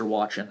pastor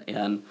watching,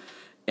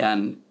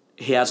 and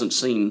he hasn't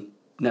seen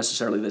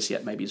necessarily this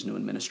yet. Maybe he's new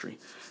in ministry,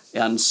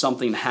 and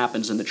something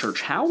happens in the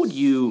church. How would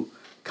you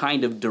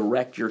kind of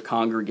direct your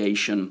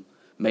congregation,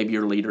 maybe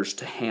your leaders,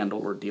 to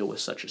handle or deal with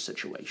such a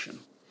situation?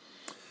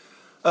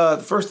 The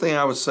first thing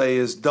I would say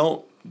is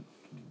don't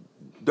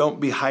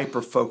be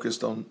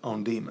hyper-focused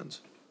on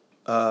demons.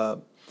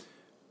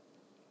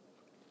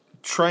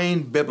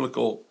 Train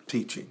biblical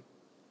teaching.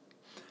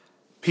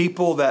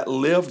 People that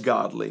live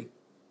godly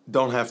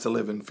don't have to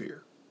live in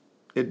fear.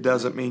 It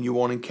doesn't mean you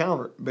won't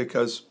encounter it,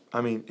 because,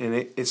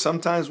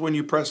 sometimes when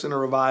you press in a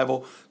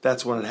revival,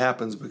 that's when it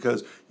happens,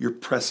 because you're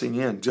pressing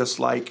in. Just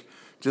like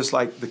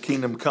the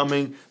kingdom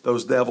coming,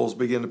 those devils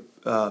begin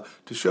to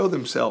show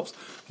themselves.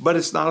 But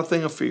it's not a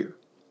thing of fear.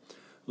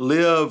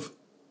 Live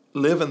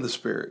in the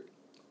Spirit.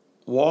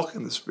 Walk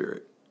in the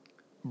Spirit.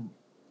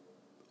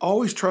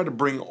 Always try to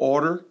bring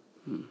order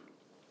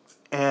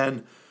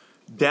and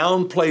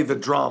downplay the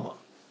drama.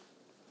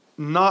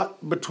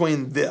 Not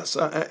between this.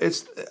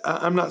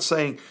 I'm not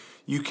saying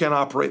you can't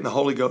operate in the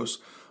Holy Ghost,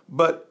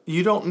 but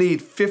you don't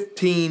need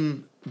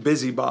 15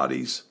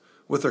 busybodies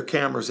with their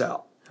cameras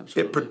out.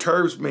 Absolutely. It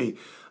perturbs me.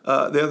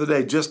 The other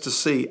day, just to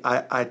see,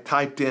 I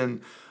typed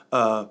in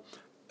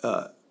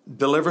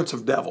deliverance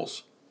of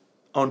devils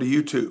onto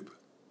YouTube.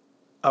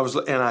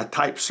 I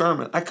typed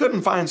sermon. I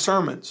couldn't find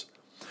sermons,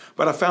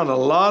 but I found a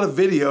lot of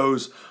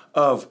videos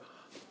of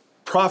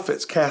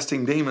prophets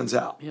casting demons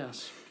out.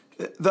 Yes.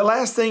 The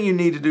last thing you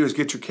need to do is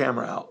get your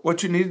camera out.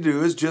 What you need to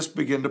do is just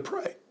begin to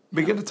pray.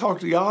 Begin to talk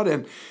to God,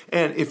 and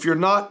if you're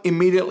not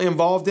immediately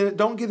involved in it,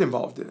 don't get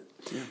involved in it.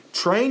 Yeah.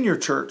 Train your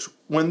church.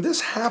 When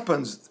this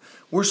happens,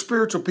 we're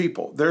spiritual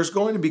people. There's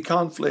going to be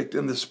conflict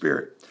in the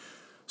spirit.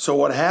 So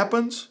what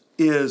happens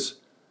is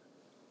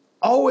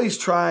always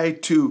try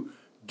to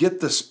get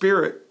the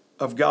Spirit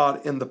of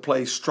God in the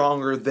place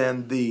stronger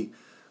than the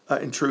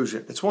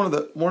intrusion. It's one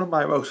of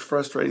my most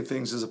frustrating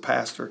things as a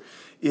pastor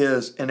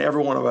is, and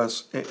every one of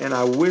us, and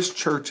I wish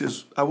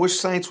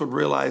saints would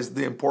realize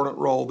the important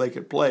role they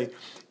could play,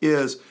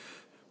 is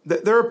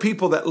that there are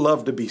people that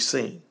love to be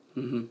seen.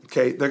 Mm-hmm.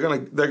 Okay, they're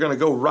gonna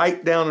go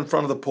right down in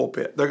front of the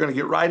pulpit. They're gonna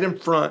get right in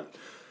front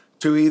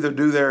to either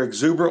do their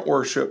exuberant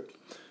worship.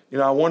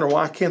 I wonder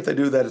why can't they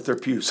do that at their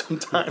pew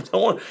sometimes?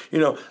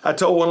 I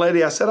told one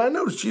lady, I said, I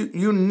noticed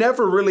you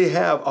never really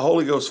have a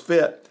Holy Ghost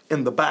fit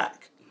in the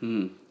back.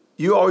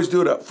 You always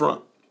do it up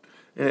front.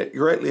 And it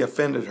greatly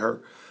offended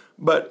her.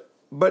 But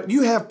but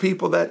you have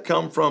people that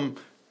come from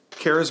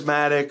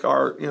charismatic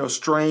or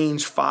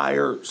strange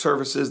fire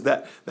services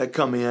that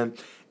come in,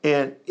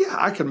 and yeah,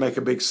 I can make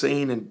a big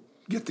scene and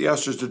get the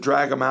ushers to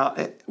drag them out,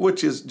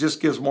 which is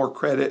just gives more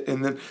credit,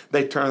 and then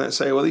they turn and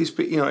say, well, these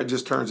people, it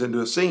just turns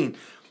into a scene.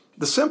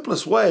 The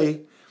simplest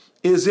way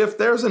is if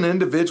there's an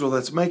individual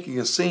that's making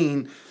a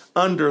scene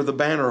under the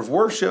banner of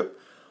worship,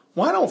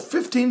 why don't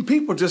 15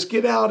 people just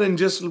get out and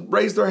just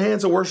raise their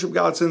hands and worship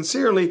God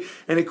sincerely,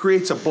 and it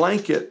creates a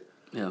blanket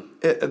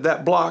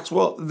that blocks.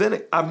 Well,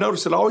 then I've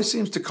noticed it always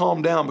seems to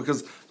calm down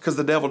because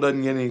the devil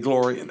doesn't get any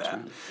glory in that.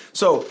 Right.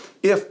 So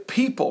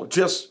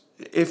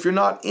if you're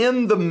not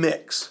in the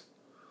mix,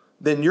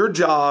 then your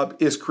job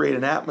is create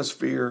an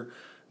atmosphere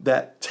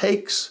that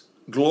takes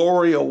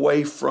glory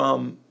away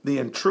from the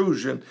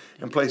intrusion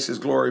and places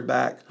glory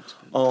back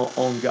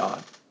on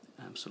God.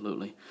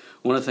 Absolutely.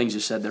 One of the things you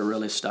said that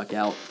really stuck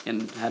out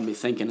and had me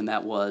thinking, and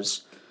that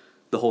was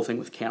the whole thing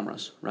with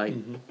cameras, right?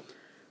 Mm-hmm.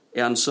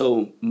 And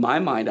so my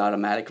mind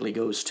automatically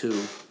goes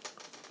to,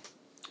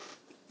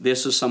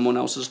 this is someone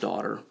else's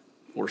daughter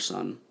or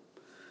son.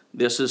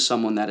 This is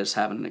someone that is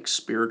having a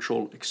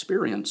spiritual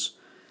experience.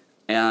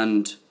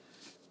 And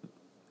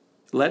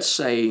let's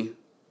say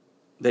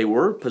they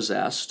were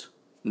possessed,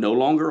 no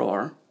longer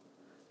are,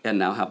 and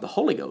now have the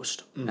Holy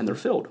Ghost, and they're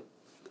filled.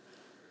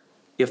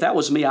 If that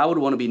was me, I would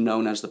want to be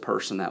known as the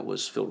person that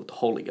was filled with the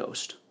Holy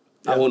Ghost.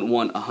 Yeah. I wouldn't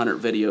want 100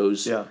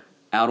 videos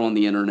out on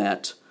the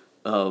internet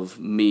of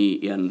me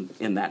in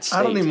that state.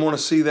 I don't even want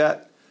to see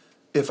that.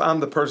 If I'm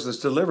the person that's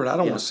delivered, I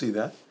don't want to see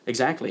that.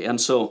 Exactly. And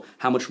so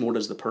how much more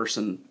does the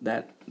person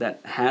that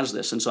has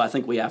this? And so I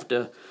think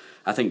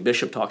I think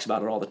Bishop talks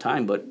about it all the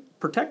time, but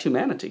protect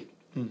humanity.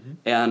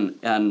 Mm-hmm.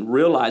 And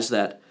realize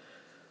that,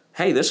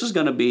 hey, this is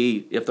going to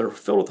be, if they're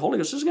filled with the Holy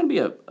Ghost, this is going to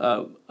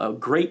be a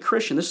great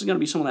Christian. This is going to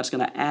be someone that's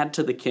going to add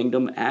to the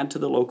kingdom, add to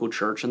the local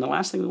church. And the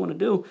last thing we want to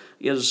do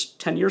is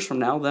 10 years from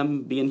now,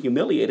 them being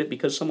humiliated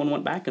because someone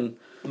went back and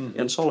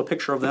saw a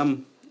picture of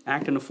them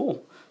acting a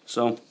fool.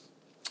 So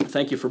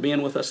thank you for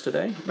being with us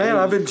today. Man,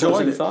 I've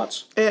enjoyed it.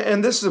 Thoughts?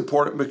 And this is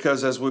important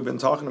because, as we've been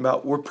talking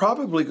about, we're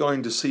probably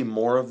going to see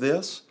more of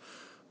this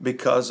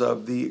because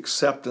of the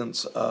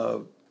acceptance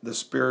of the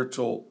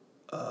spiritual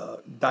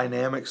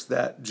dynamics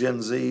that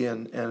Gen Z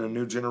and a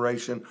new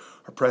generation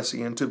are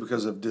pressing into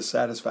because of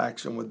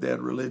dissatisfaction with dead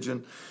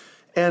religion.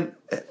 And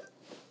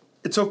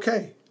it's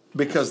okay,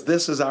 because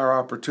this is our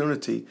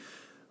opportunity.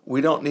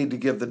 We don't need to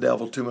give the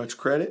devil too much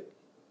credit.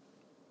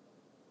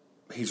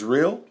 He's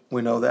real.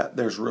 We know that.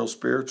 There's real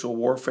spiritual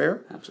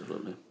warfare.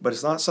 Absolutely. But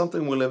it's not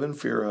something we live in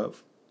fear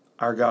of.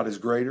 Our God is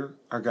greater.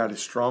 Our God is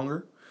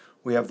stronger.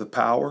 We have the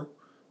power.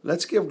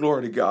 Let's give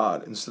glory to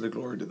God instead of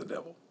glory to the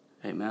devil.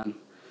 Amen.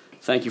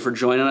 Thank you for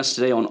joining us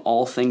today on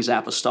All Things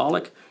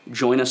Apostolic.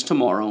 Join us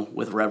tomorrow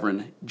with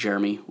Reverend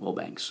Jeremy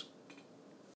Wilbanks.